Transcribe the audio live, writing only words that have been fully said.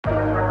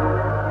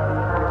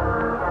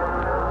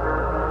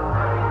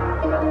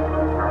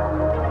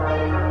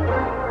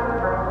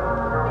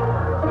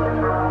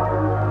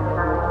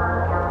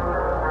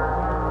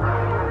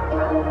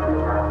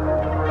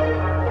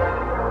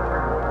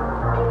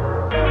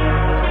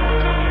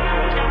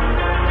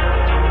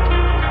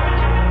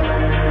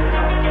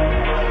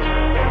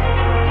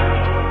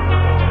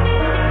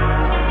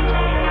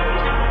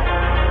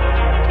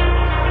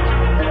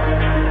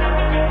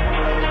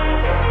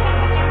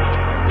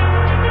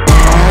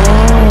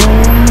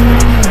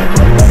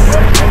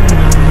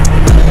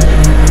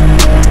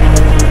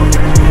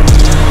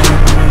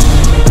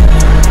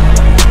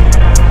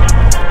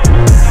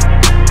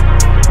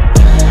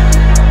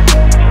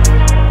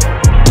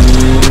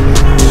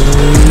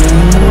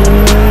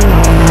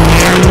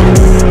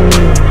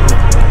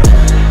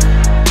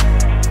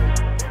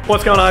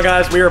What's going on,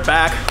 guys? We are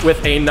back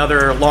with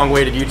another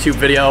long-awaited YouTube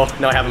video.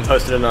 No, I haven't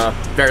posted in a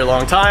very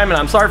long time, and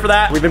I'm sorry for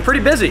that. We've been pretty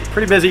busy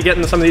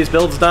getting some of these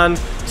builds done.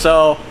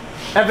 So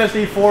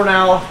FSD 4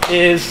 now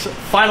is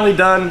finally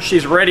done.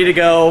 She's ready to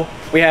go.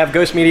 We have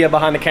Ghost Media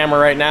behind the camera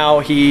right now.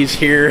 He's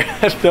here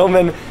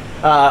filming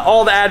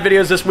all the ad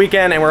videos this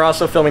weekend, and we're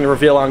also filming a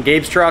reveal on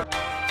Gabe's truck.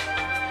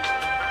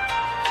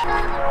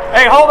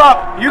 Hey, hold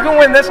up. You can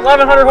win this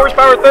 1100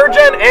 horsepower 3rd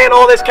gen and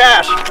all this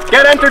cash.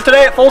 Get entered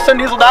today at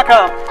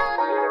fullsenddiesel.com.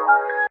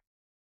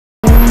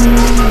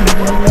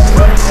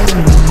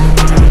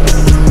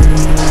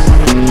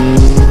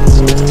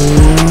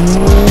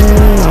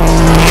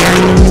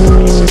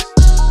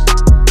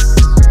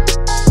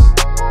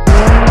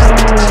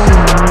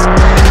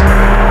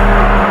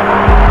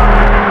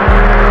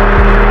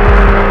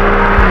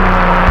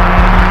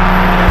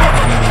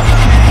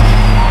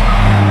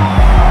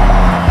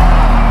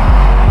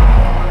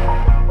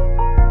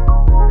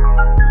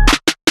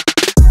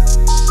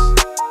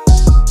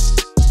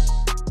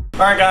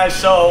 Alright guys,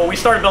 so we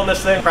started building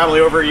this thing probably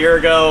over a year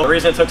ago. The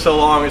reason it took so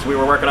long is we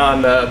were working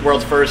on the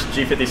world's first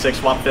G56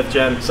 swap 5th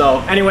gen. So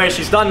anyway,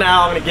 she's done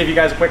now. I'm going to give you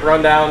guys a quick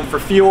rundown. For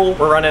fuel,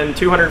 we're running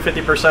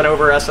 250%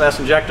 over S&S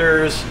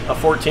injectors, a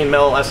 14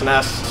 mil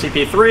S&S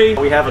CP3.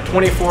 We have a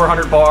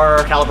 2400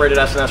 bar calibrated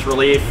S&S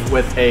relief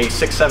with a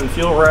 6.7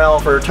 fuel rail.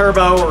 For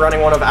turbo, we're running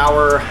one of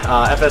our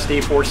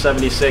FSD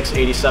 476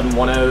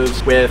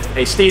 8710s with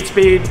a steed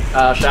speed.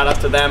 Shout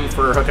out to them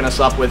for hooking us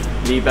up with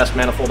the best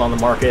manifold on the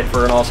market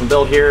for an awesome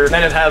build here. And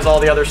then it has all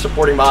the other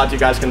supporting mods you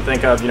guys can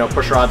think of, you know,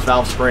 push rods,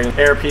 valve spring,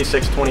 ARP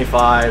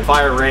 625,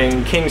 fire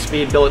ring, King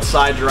Speed, billet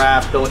side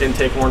draft, billet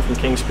intake horn from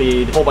King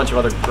Speed, a whole bunch of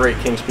other great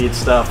King Speed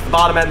stuff. The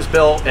bottom end's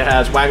built. It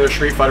has Wagler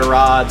Street Fighter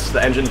rods,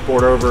 the engine's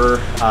bored over,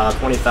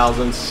 20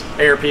 thousandths,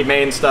 ARP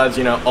main studs,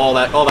 you know, all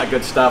that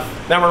good stuff.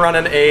 Then we're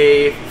running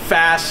a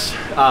fast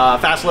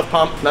lift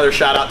pump. Another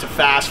shout out to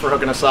Fast for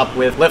hooking us up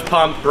with lift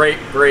pump.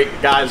 Great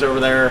guys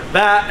over there.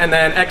 That, and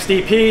then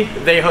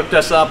XDP, they hooked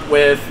us up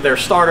with their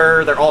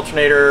starter, their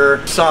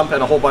alternator, sump,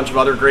 and a whole bunch of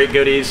other great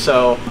goodies.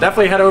 So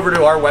definitely head over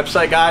to our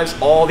website, guys.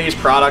 All these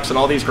products and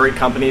all these great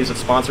companies that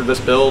sponsored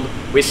this build,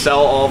 we sell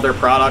all of their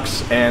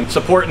products, and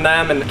supporting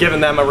them and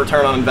giving them a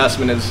return on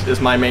investment is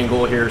my main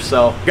goal here.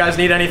 So if you guys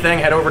need anything,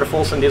 head over to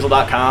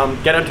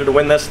fullsenddiesel.com, get entered to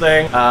win this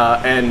thing,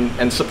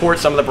 and support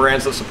some of the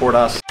brands that support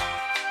us.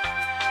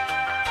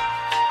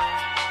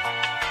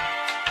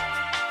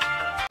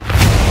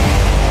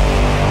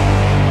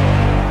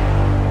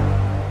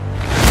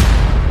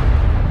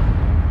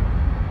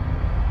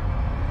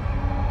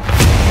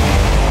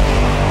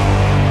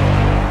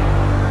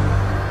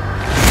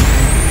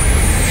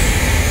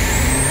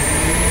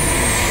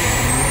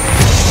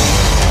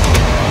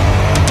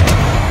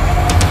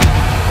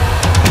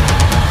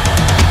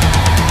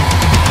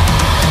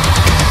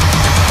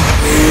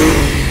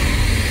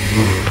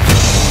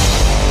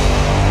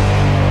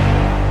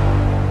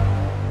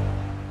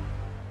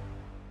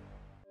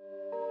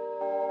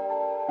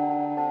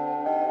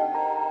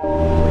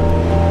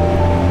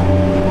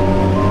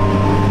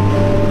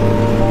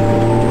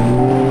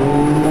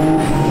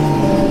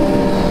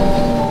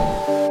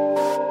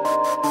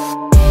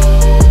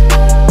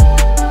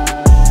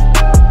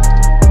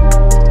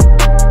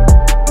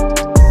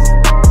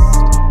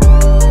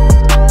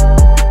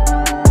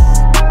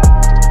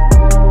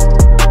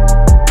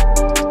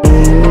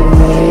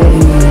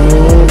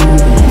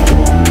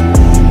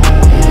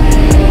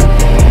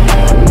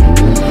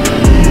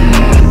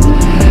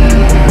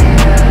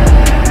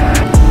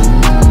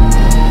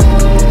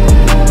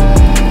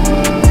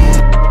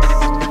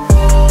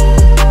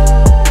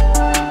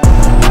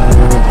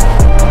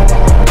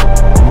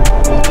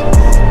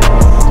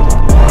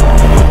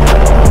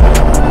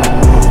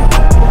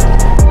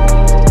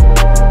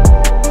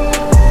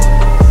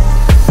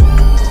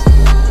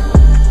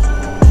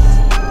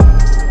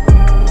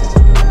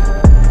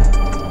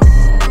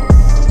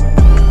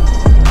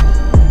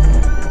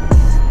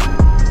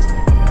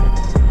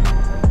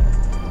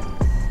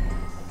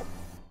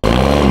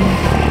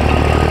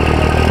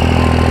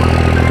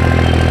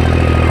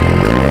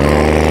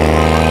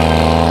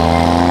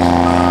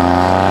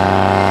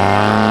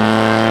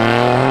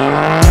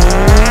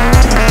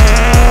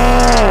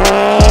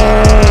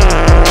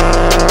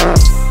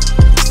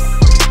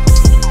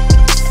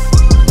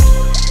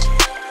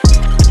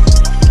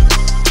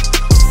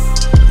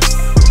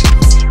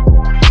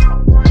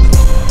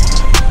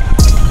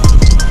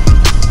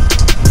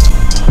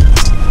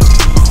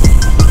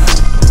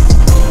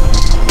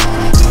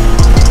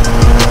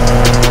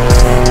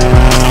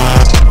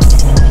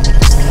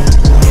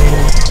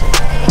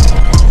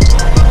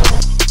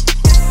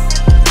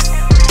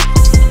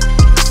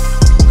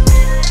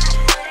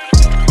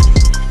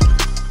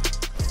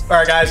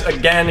 guys,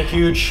 again,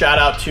 huge shout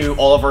out to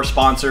all of our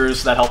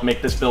sponsors that helped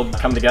make this build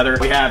come together.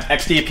 We have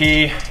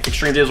XDP,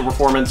 Extreme Diesel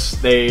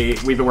Performance.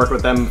 We've been working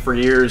with them for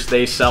years.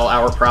 They sell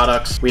our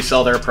products. We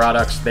sell their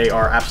products. They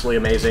are absolutely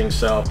amazing.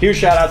 So huge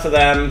shout out to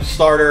them.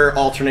 Starter,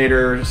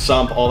 alternator,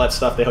 sump, all that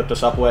stuff they hooked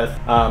us up with.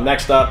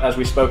 Next up, as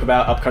we spoke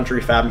about,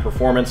 Upcountry Fab and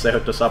Performance. They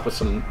hooked us up with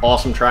some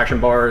awesome traction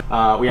bars.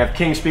 We have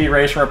King Speed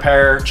Race and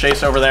Repair.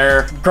 Chase over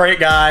there, great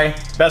guy,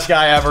 best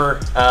guy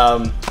ever.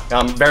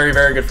 I'm very,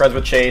 very good friends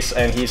with Chase,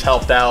 and he's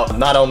helped out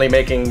not only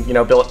making, you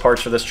know, billet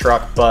parts for this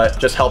truck, but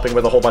just helping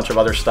with a whole bunch of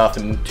other stuff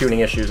and tuning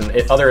issues and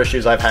other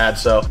issues I've had.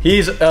 So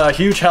he's a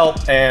huge help,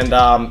 and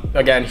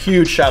again,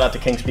 huge shout out to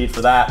King Speed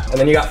for that. And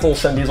then you got Full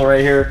Send Diesel right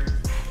here.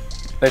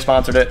 They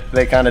sponsored it.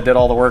 They kind of did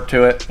all the work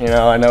to it. You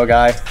know, I know a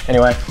guy.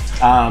 Anyway,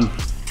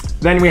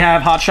 then we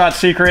have Hot Shot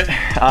Secret.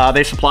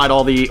 They supplied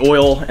all the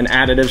oil and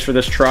additives for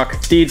this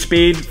truck. Steed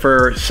Speed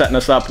for setting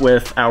us up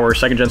with our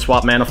 2nd gen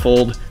swap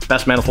manifold.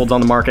 Best manifolds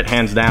on the market,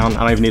 hands down. I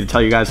don't even need to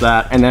tell you guys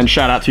that. And then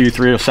shout out to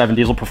 307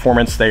 Diesel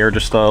Performance. They are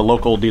just a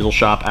local diesel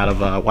shop out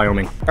of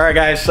Wyoming. All right,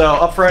 guys, so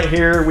up front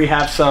here, we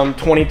have some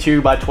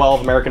 22 by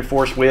 12 American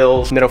Force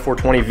wheels, Nitto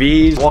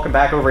 420Vs. Walking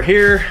back over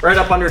here, right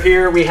up under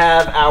here, we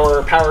have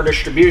our power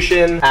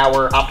distribution,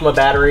 our Optima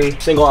battery,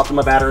 single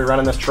Optima battery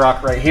running this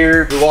truck right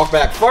here. We walk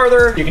back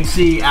farther, you can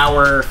see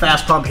our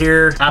fast pump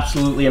here.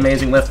 Absolutely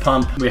amazing lift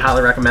pump. We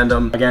highly recommend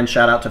them. Again,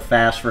 shout out to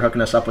Fast for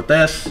hooking us up with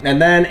this.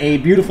 And then a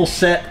beautiful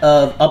set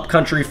of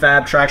Upcountry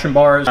Fab traction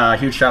bars.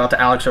 Huge shout out to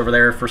Alex over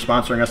there for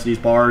sponsoring us these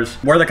bars.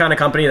 We're the kind of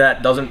company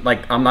that doesn't,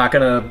 like, I'm not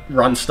gonna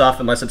run stuff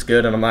unless it's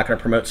good, and I'm not gonna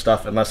promote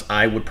stuff unless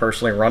I would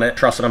personally run it,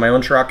 trust it on my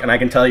own truck. And I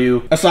can tell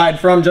you, aside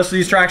from just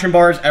these traction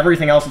bars,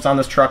 everything else that's on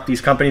this truck,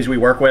 these companies we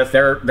work with,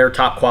 they're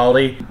top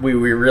quality. We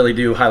really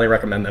do highly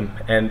recommend them.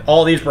 And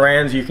all these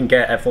brands you can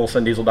get at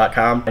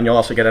fullsenddiesel.com, and you'll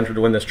also get entered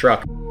to win this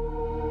truck.